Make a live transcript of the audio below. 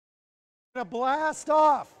To blast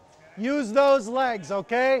off. Use those legs,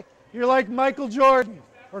 okay? You're like Michael Jordan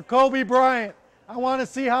or Kobe Bryant. I want to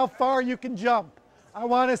see how far you can jump. I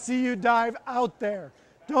want to see you dive out there.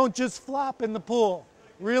 Don't just flop in the pool.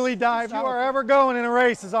 Really dive out. You are ever going in a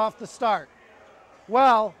race is off the start.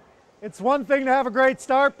 Well, it's one thing to have a great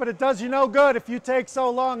start, but it does you no good if you take so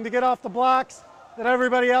long to get off the blocks that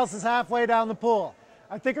everybody else is halfway down the pool.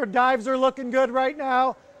 I think our dives are looking good right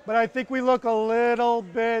now, but I think we look a little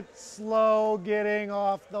bit slow getting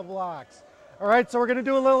off the blocks. All right, so we're going to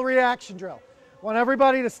do a little reaction drill. I want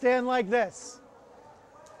everybody to stand like this.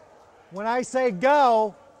 When I say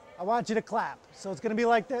go, I want you to clap. So it's going to be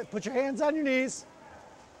like that. Put your hands on your knees.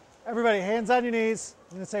 Everybody, hands on your knees.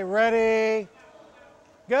 I'm going to say ready,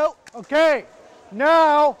 go. Okay,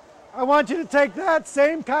 now I want you to take that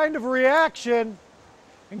same kind of reaction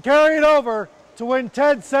and carry it over to when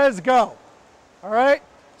Ted says go. All right?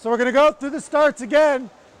 So we're going to go through the starts again.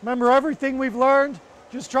 Remember everything we've learned,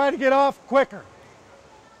 just try to get off quicker.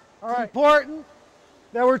 All right, it's important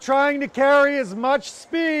that we're trying to carry as much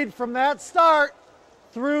speed from that start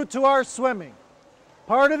through to our swimming.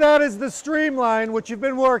 Part of that is the streamline, which you've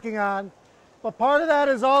been working on, but part of that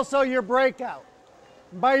is also your breakout.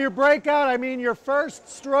 And by your breakout, I mean your first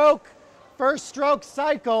stroke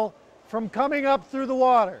cycle from coming up through the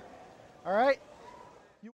water. All right?